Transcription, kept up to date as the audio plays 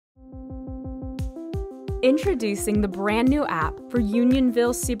Introducing the brand new app for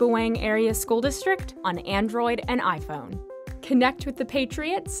Unionville-Sebewaing Area School District on Android and iPhone. Connect with the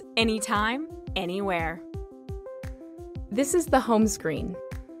Patriots anytime, anywhere. This is the home screen.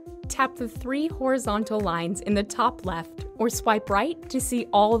 Tap the 3 horizontal lines in the top left or swipe right to see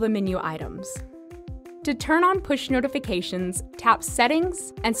all the menu items. To turn on push notifications, tap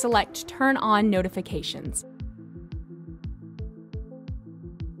Settings and select Turn on Notifications.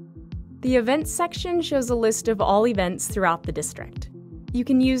 The Events section shows a list of all events throughout the district. You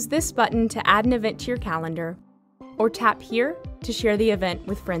can use this button to add an event to your calendar, or tap here to share the event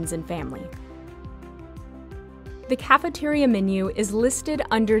with friends and family. The cafeteria menu is listed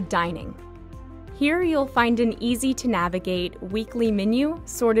under Dining. Here you'll find an easy-to-navigate weekly menu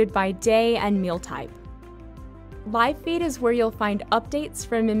sorted by day and meal type. Live Feed is where you'll find updates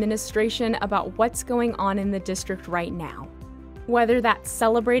from administration about what's going on in the district right now, whether that's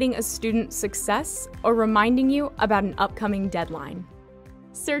celebrating a student's success or reminding you about an upcoming deadline.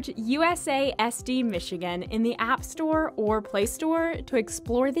 Search USASD Michigan in the App Store or Play Store to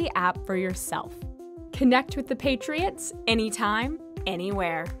explore the app for yourself. Connect with the Patriots anytime,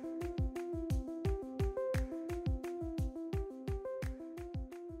 anywhere.